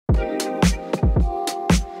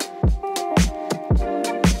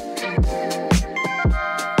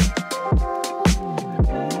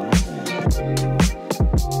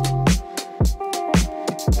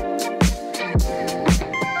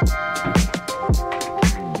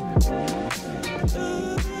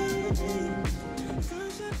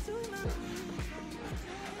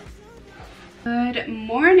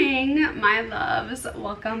my loves,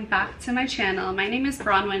 welcome back to my channel. My name is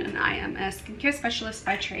Bronwyn and I am a skincare specialist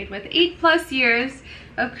by trade with 8+ years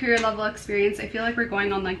of career level experience. I feel like we're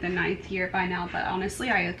going on like the 9th year by now, but honestly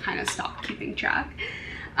I kind of stopped keeping track.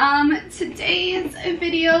 Today's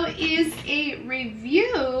video is a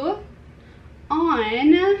review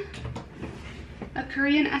on a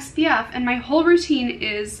Korean SPF, and my whole routine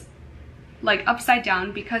is like upside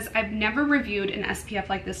down because I've never reviewed an SPF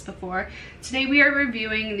like this before. Today we are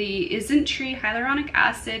reviewing the ISNTREE Hyaluronic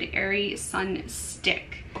Acid Airy Sun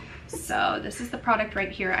Stick. So this is the product right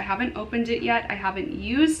here. I haven't opened it yet. I haven't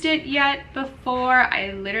used it yet before.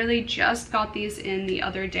 I literally just got these in the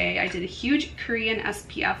other day. I did a huge Korean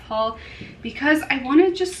SPF haul because I want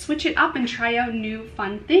to just switch it up and try out new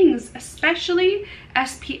fun things, especially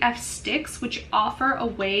SPF sticks, which offer a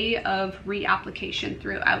way of reapplication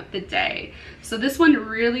throughout the day. So this one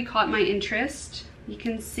really caught my interest. You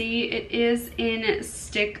can see it is in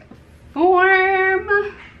stick form,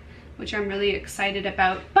 which I'm really excited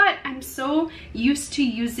about, but I'm so used to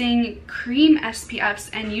using cream SPFs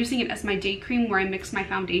and using it as my day cream where I mix my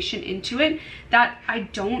foundation into it that I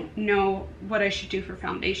don't know what I should do for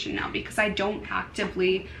foundation now because I don't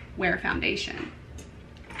actively wear foundation.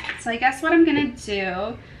 So I guess what I'm gonna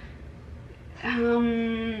do,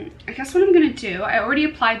 I already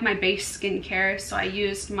applied my base skincare, so I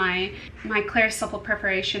used my Klairs Supple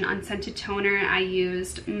Preparation Unscented Toner, I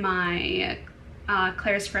used my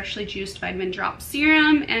Klairs Freshly Juiced Vitamin Drop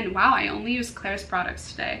Serum, and wow, I only used Klairs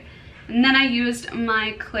products today. And then I used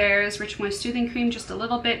my Klairs Rich Moist Soothing Cream just a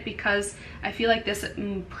little bit because I feel like this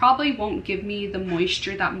probably won't give me the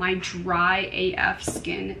moisture that my dry AF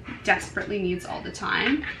skin desperately needs all the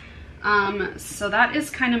time. So that is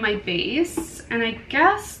kind of my base, and I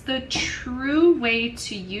guess the true way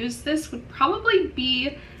to use this would probably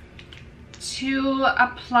be to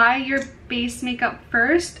apply your base makeup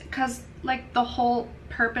first, because like the whole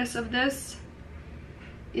purpose of this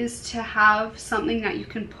is to have something that you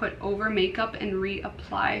can put over makeup and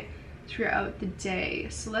reapply throughout the day.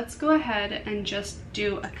 So let's go ahead and just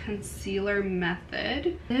do a concealer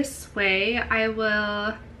method. This way I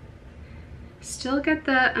will still get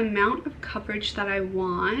the amount of coverage that I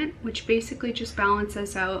want, which basically just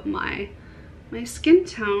balances out my skin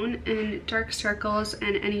tone and dark circles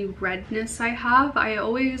and any redness I have. I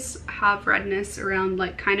always have redness around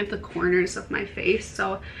like kind of the corners of my face.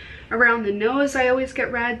 So around the nose I always get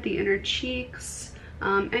red, the inner cheeks,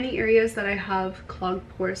 any areas that I have clogged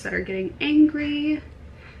pores that are getting angry.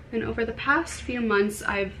 And over the past few months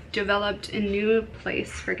I've developed a new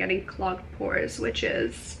place for getting clogged pores, which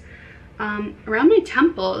is around my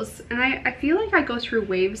temples. And I feel like I go through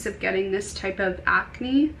waves of getting this type of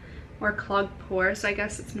acne or clogged pores. I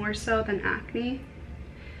guess it's more so than acne.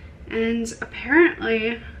 And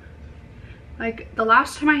apparently, like the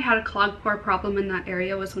last time I had a clogged pore problem in that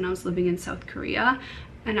area was when I was living in South Korea,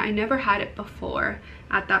 and I never had it before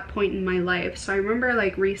at that point in my life. So I remember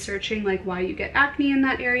like researching like why you get acne in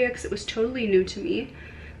that area because it was totally new to me.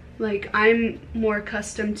 Like I'm more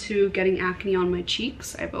accustomed to getting acne on my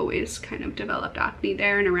cheeks. I've always kind of developed acne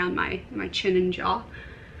there and around my chin and jaw,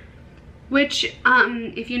 which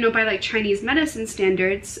if you know by like Chinese medicine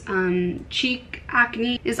standards, cheek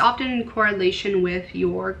acne is often in correlation with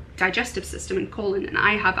your digestive system and colon, and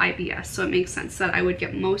I have IBS, so it makes sense that I would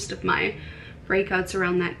get most of my breakouts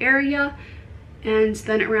around that area. And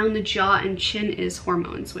then around the jaw and chin is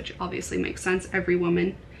hormones, which obviously makes sense. Every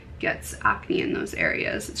woman gets acne in those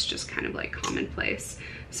areas. It's just kind of like commonplace.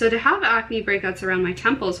 So to have acne breakouts around my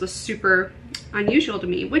temples was super unusual to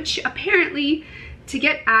me, which apparently to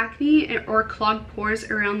get acne or clogged pores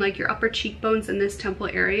around like your upper cheekbones in this temple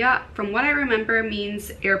area, from what I remember,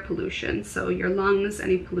 means air pollution. So your lungs,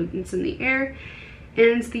 any pollutants in the air.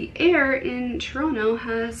 And the air in Toronto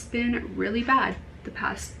has been really bad the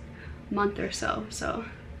past month or so. So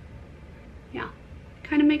yeah,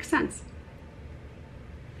 kind of makes sense.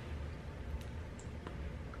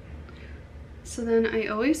 So then I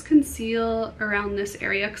always conceal around this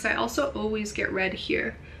area because I also always get red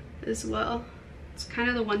here as well. It's kind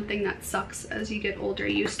of the one thing that sucks as you get older.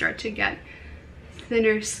 You start to get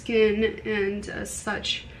thinner skin, and as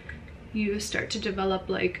such you start to develop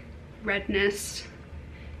like redness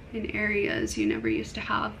in areas you never used to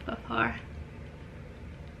have before.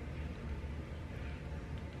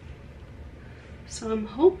 So I'm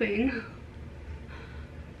hoping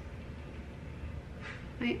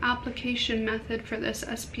my application method for this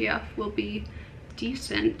SPF will be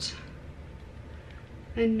decent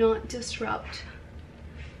and not disrupt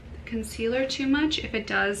the concealer too much. If it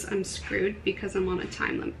does, I'm screwed because I'm on a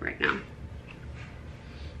time limit right now.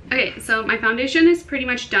 Okay, so my foundation is pretty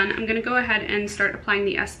much done. I'm gonna go ahead and start applying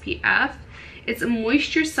the SPF. It's a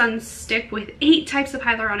moisture sun stick with 8 types of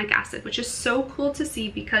hyaluronic acid, which is so cool to see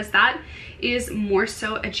because that is more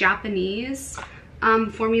so a Japanese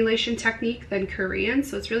formulation technique than Korean.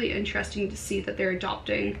 So it's really interesting to see that they're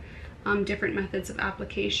adopting different methods of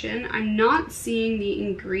application. I'm not seeing the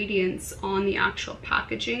ingredients on the actual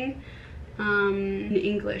packaging, in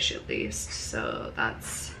English at least, so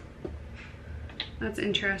that's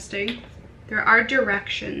interesting. There are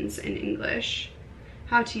directions in English.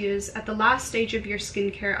 How to use: at the last stage of your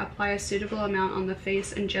skincare, apply a suitable amount on the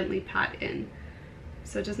face and gently pat in.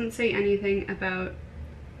 So it doesn't say anything about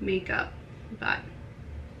makeup, but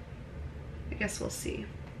I guess we'll see.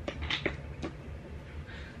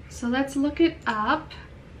 So let's look it up.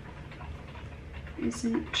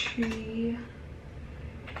 ISNTREE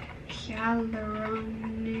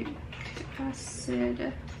Hyaluronic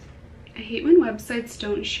Acid. I hate when websites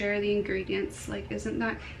don't share the ingredients. Like, isn't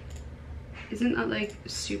that like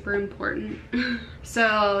super important?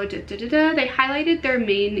 So they highlighted their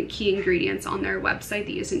main key ingredients on their website,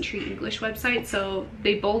 the ISNTREE English website. So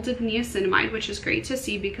they bolded niacinamide, which is great to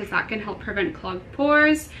see because that can help prevent clogged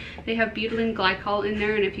pores. They have butylene glycol in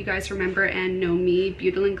there, and if you guys remember and know me,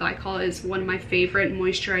 butylene glycol is one of my favorite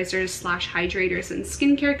moisturizers slash hydrators in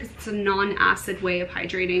skincare because it's a non-acid way of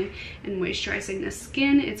hydrating and moisturizing the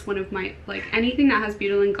skin. It's one of my, like, anything that has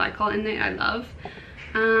butylene glycol in it I love.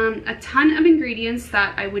 A ton of ingredients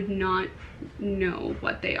that I would not know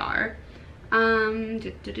what they are.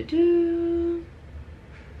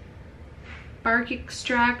 Bark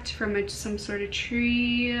extract from some sort of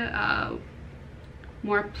tree,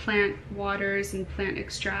 more plant waters and plant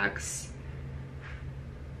extracts,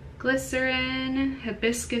 glycerin,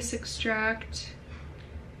 hibiscus extract,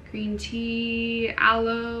 green tea,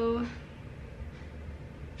 aloe,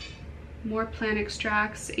 more plant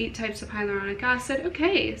extracts, 8 types of hyaluronic acid.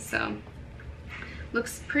 Okay, so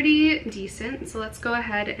looks pretty decent. So let's go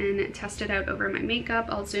ahead and test it out over my makeup.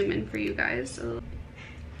 I'll zoom in for you guys.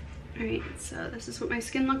 Alright, so this is what my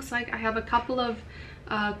skin looks like. I have a couple of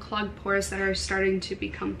clogged pores that are starting to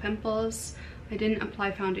become pimples. I didn't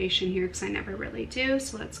apply foundation here because I never really do.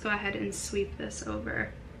 So let's go ahead and sweep this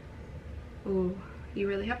over. Oh, you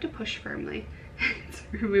really have to push firmly. It's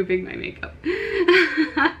removing my makeup.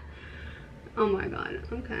 Oh my god,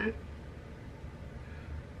 okay.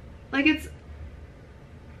 Like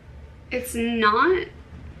it's not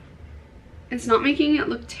making it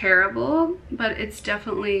look terrible, but it's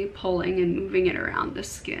definitely pulling and moving it around the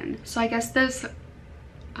skin. So I guess this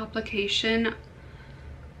application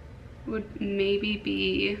would maybe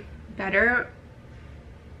be better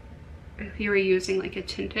if you were using like a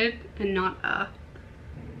tinted and not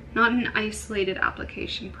an isolated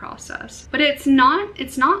application process. But it's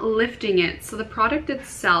not lifting it. So the product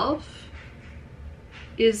itself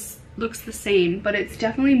looks the same, but it's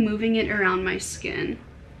definitely moving it around my skin.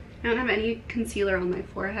 I don't have any concealer on my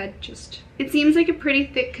forehead, it seems like a pretty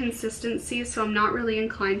thick consistency, so I'm not really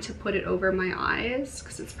inclined to put it over my eyes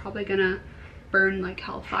because it's probably gonna burn like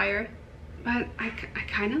hellfire. But I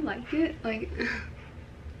kind of like it. Like,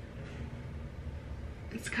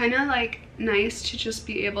 it's kind of like nice to just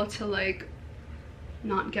be able to like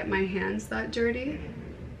not get my hands that dirty.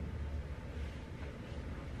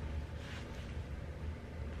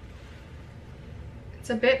 It's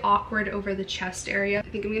a bit awkward over the chest area. I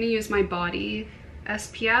think I'm gonna use my body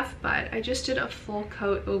SPF, but I just did a full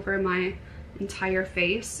coat over my entire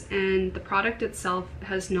face, and the product itself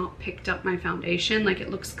has not picked up my foundation. Like, it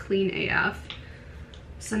looks clean AF.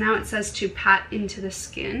 So now it says to pat into the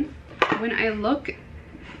skin. When I look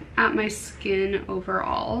at my skin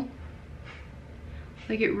overall,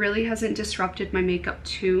 like, it really hasn't disrupted my makeup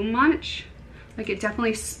too much. Like, it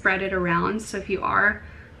definitely spread it around. So if you are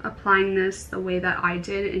applying this the way that I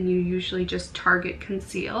did and you usually just target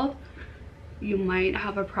conceal, you might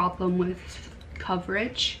have a problem with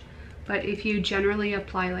coverage. But if you generally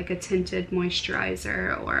apply like a tinted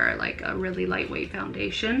moisturizer or like a really lightweight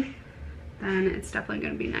foundation, then it's definitely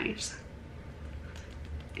going to be nice.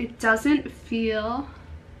 It doesn't feel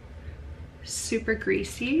super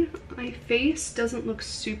greasy. My face doesn't look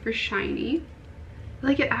super shiny.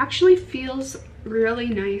 Like, it actually feels really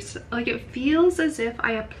nice. Like, it feels as if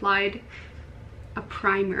I applied a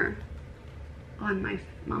primer on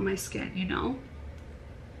my skin, you know?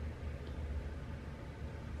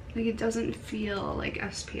 Like, it doesn't feel like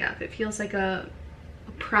SPF. It feels like a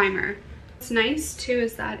primer. What's nice too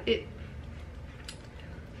is that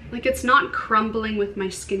it's not crumbling with my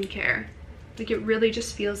skincare. Like, it really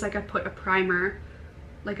just feels like I put a primer,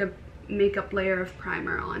 like a makeup layer of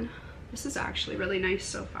primer on. This is actually really nice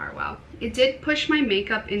so far. Wow. It did push my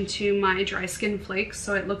makeup into my dry skin flakes,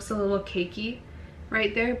 so it looks a little cakey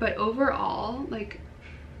right there, but overall, like,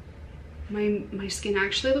 my skin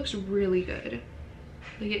actually looks really good.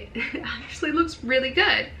 Like, it actually looks really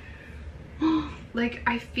good. Like,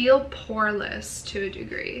 I feel poreless to a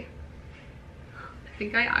degree. I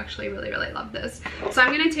think I actually really love this. So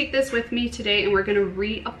I'm gonna take this with me today and we're gonna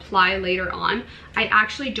reapply later on. I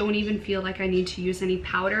actually don't even feel like I need to use any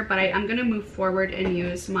powder, but I am gonna move forward and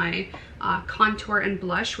use my contour and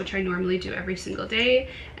blush, which I normally do every single day.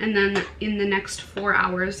 And then in the next 4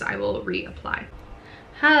 hours, I will reapply.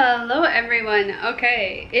 Hello everyone.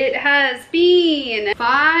 Okay, it has been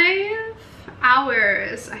 5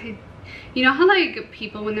 hours. You know how like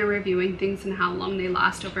people when they're reviewing things and how long they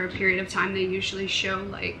last over a period of time, they usually show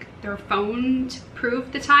like their phone to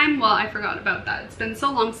prove the time? Well, I forgot about that. It's been so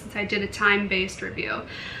long since I did a time-based review.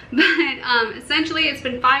 But essentially it's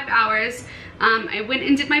been 5 hours. I went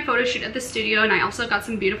and did my photo shoot at the studio, and I also got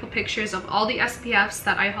some beautiful pictures of all the SPFs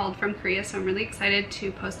that I hauled from Korea, so I'm really excited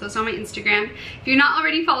to post those on my Instagram. If you're not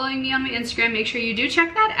already following me on my Instagram, make sure you do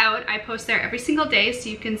check that out. I post there every single day, so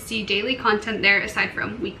you can see daily content there aside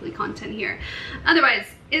from weekly content here. Otherwise,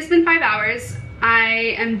 it's been 5 hours.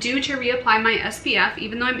 I am due to reapply my SPF,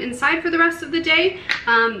 even though I'm inside for the rest of the day.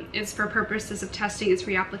 It's for purposes of testing its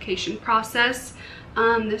reapplication process.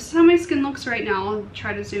 This is how my skin looks right now. I'll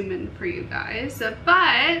try to zoom in for you guys.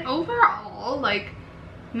 But overall, like,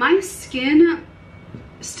 my skin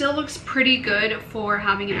still looks pretty good for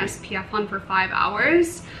having an SPF on for 5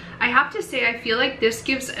 hours. I have to say, I feel like this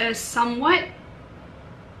gives a somewhat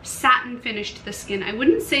satin finish to the skin. I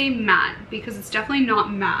wouldn't say matte because it's definitely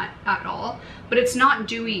not matte at all, but it's not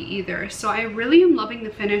dewy either. So I really am loving the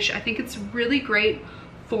finish. I think it's really great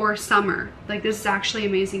for summer. Like, this is actually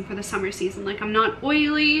amazing for the summer season. Like, I'm not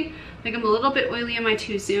oily. Like, I'm a little bit oily in my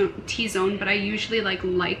T-zone, but I usually like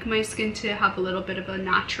my skin to have a little bit of a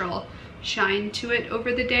natural shine to it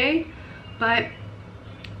over the day. But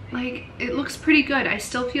like, it looks pretty good. I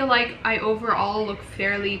still feel like I overall look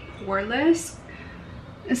fairly poreless,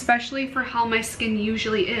 especially for how my skin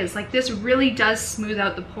usually is. Like, this really does smooth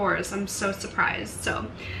out the pores. I'm so surprised. So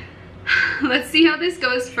let's see how this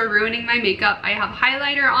goes for ruining my makeup. I have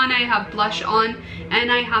highlighter on, I have blush on,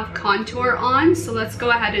 and I have contour on. So let's go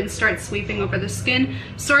ahead and start sweeping over the skin.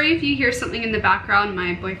 Sorry if you hear something in the background.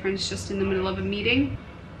 My boyfriend's just in the middle of a meeting.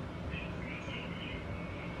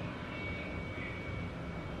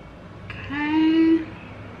 Okay.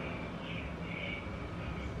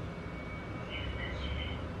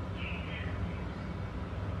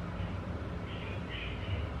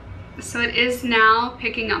 So it is now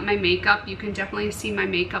picking up my makeup. You can definitely see my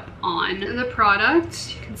makeup on the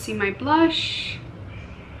product. You can see my blush.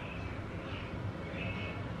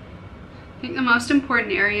 I think the most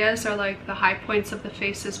important areas are like the high points of the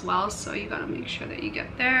face as well, so you gotta make sure that you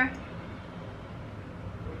get there.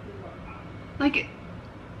 Like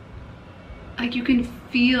you can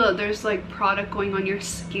feel there's like product going on your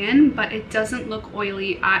skin, but it doesn't look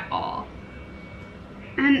oily at all.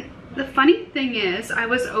 And the funny thing is, I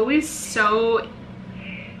was always so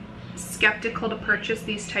skeptical to purchase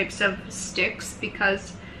these types of sticks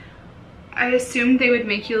because I assumed they would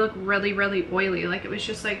make you look really oily. Like, it was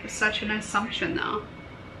just like such an assumption though.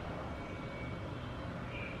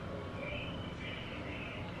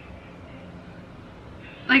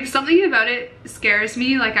 Like, something about it scares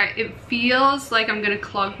me. Like, it feels like I'm gonna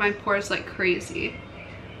clog my pores like crazy.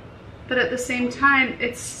 But at the same time,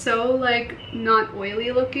 it's so like not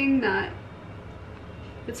oily looking that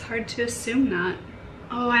it's hard to assume that.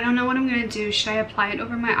 Oh, I don't know what I'm gonna do. Should I apply it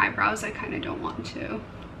over my eyebrows? I kind of don't want to.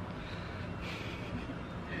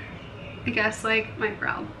 I guess like my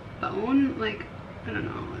brow bone, like, I don't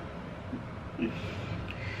know.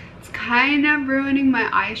 It's kind of ruining my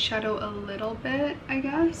eyeshadow a little bit, I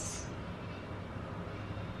guess.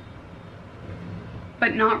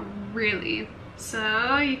 But not really.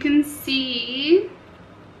 So you can see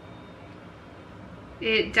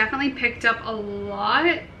it definitely picked up a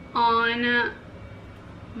lot on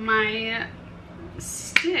my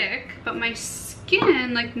stick, but my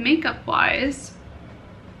skin, like makeup wise,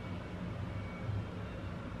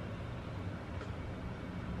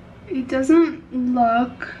 it doesn't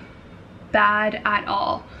look bad at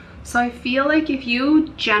all. So I feel like if you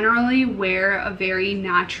generally wear a very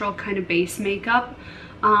natural kind of base makeup,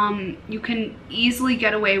 you can easily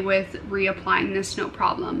get away with reapplying this no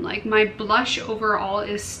problem. Like, my blush overall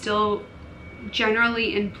is still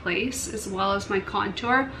generally in place, as well as my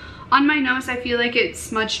contour. On my nose, I feel like it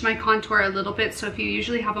smudged my contour a little bit, so if you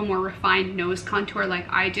usually have a more refined nose contour like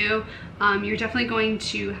I do, you're definitely going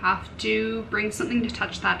to have to bring something to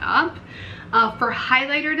touch that up. For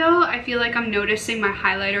highlighter though, I feel like I'm noticing my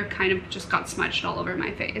highlighter kind of just got smudged all over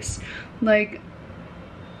my face. Like,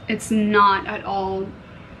 it's not at all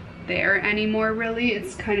there anymore really,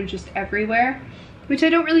 it's kind of just everywhere, which I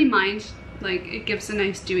don't really mind. Like, it gives a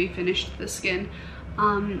nice dewy finish to the skin.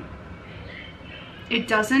 It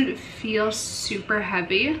doesn't feel super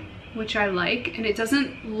heavy, which I like, and it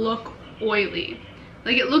doesn't look oily.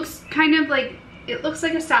 Like, it looks kind of like, it looks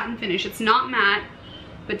like a satin finish. It's not matte,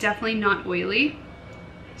 but definitely not oily.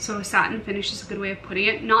 So a satin finish is a good way of putting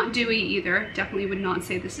it. Not dewy either. Definitely would not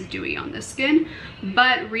say this is dewy on this skin.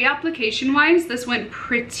 But reapplication wise, this went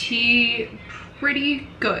pretty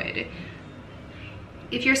good.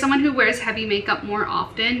 If you're someone who wears heavy makeup more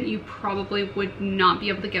often, you probably would not be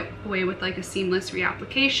able to get away with like a seamless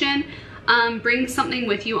reapplication. Bring something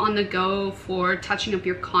with you on the go for touching up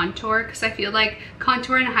your contour, because I feel like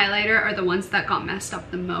contour and highlighter are the ones that got messed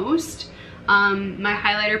up the most. My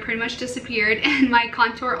highlighter pretty much disappeared, and my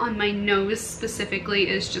contour on my nose specifically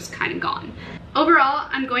is just kind of gone. Overall,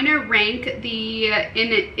 I'm going to rank the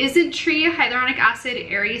ISNTREE Hyaluronic Acid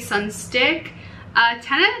Airy Sun Stick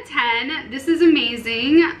 10 out of 10. This is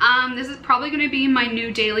amazing. This is probably going to be my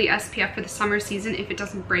new daily SPF for the summer season if it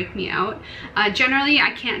doesn't break me out. Generally,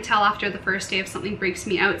 I can't tell after the first day if something breaks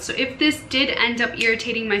me out. So if this did end up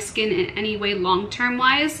irritating my skin in any way long-term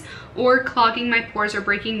wise, or clogging my pores or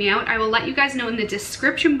breaking me out, I will let you guys know in the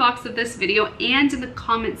description box of this video and in the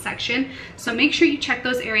comment section. So make sure you check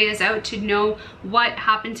those areas out to know what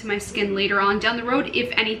happened to my skin later on down the road, if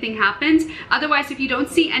anything happened. Otherwise, if you don't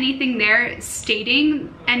see anything there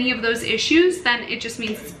stating any of those issues, then it just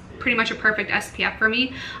means it's pretty much a perfect SPF for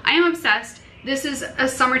me. I am obsessed. This is a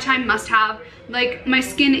summertime must-have. Like, my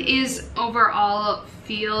skin is overall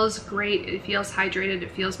feels great. It feels hydrated,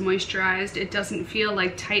 it feels moisturized, it doesn't feel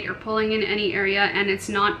like tight or pulling in any area, and it's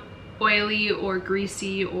not oily or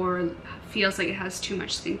greasy or feels like it has too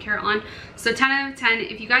much skincare on. So 10 out of 10.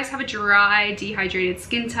 If you guys have a dry, dehydrated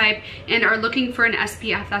skin type and are looking for an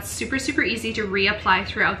SPF that's super easy to reapply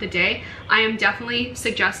throughout the day, I am definitely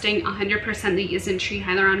suggesting 100% the ISNTREE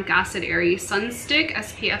Hyaluronic Acid Airy Sun Stick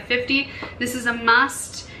SPF 50. This is a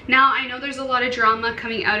must. Now, I know there's a lot of drama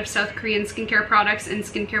coming out of South Korean skincare products and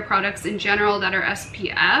skincare products in general that are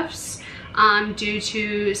SPFs. Due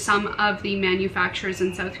to some of the manufacturers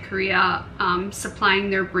in South Korea supplying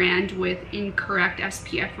their brand with incorrect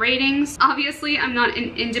SPF ratings. Obviously, I'm not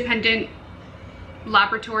an independent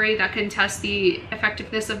laboratory that can test the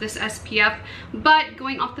effectiveness of this SPF, but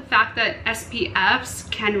going off the fact that SPFs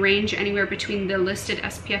can range anywhere between the listed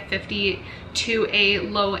SPF 50 to a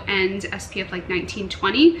low-end SPF like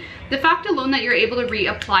 1920, the fact alone that you're able to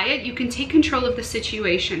reapply it, you can take control of the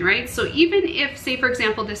situation, right? So even if, say for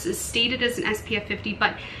example, this is stated as an SPF 50,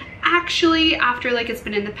 but actually after like it's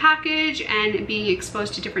been in the package and being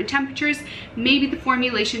exposed to different temperatures, maybe the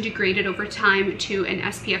formulation degraded over time to an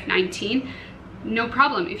SPF 19, no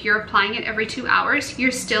problem. If you're applying it every 2 hours, you're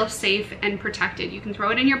still safe and protected. You can throw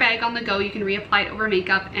it in your bag on the go, you can reapply it over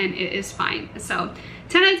makeup, and it is fine. So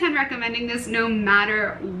 10 out of 10 recommending this no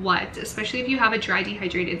matter what, especially if you have a dry,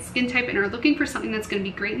 dehydrated skin type and are looking for something that's going to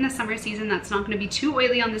be great in the summer season, that's not going to be too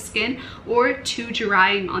oily on the skin or too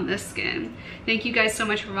drying on the skin. Thank you guys so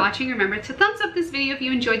much for watching. Remember to thumbs up this video if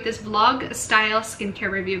you enjoyed this vlog style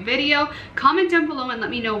skincare review video. Comment down below and let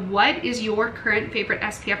me know what is your current favorite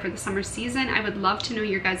SPF for the summer season. I would love to know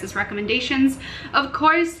your guys' recommendations. Of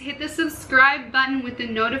course, hit the subscribe button with the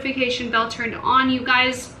notification bell turned on, you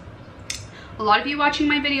guys. A lot of you watching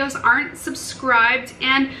my videos aren't subscribed,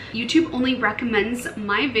 and YouTube only recommends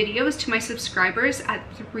my videos to my subscribers at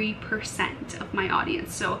 3% of my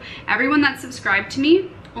audience. So everyone that's subscribed to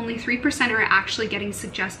me, only 3% are actually getting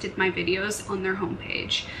suggested my videos on their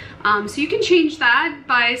homepage. So you can change that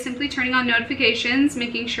by simply turning on notifications,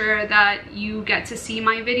 making sure that you get to see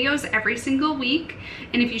my videos every single week.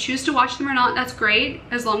 And if you choose to watch them or not, that's great,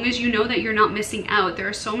 as long as you know that you're not missing out. There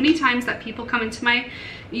are so many times that people come into my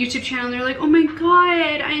YouTube channel and they're like, oh my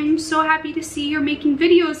god, I'm so happy to see you're making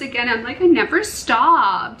videos again. I'm like, I never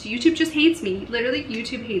stopped. YouTube just hates me. Literally,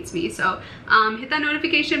 YouTube hates me. So hit that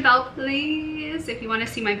notification bell, please, if you want to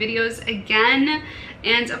see my videos again.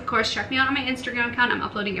 And of course, check me out on my Instagram account. I'm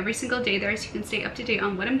uploading every single day there, so you can stay up to date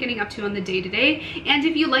on what I'm getting up to on the day-to-day. And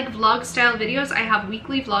if you like vlog style videos, I have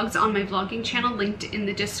weekly vlogs on my vlogging channel linked in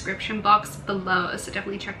the description box below, so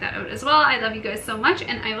definitely check that out as well. I love you guys so much,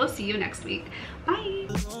 and I will see you next week. Bye.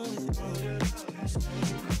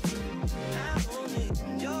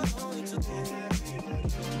 I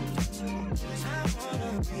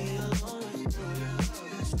wanna be alone with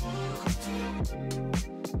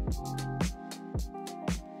you.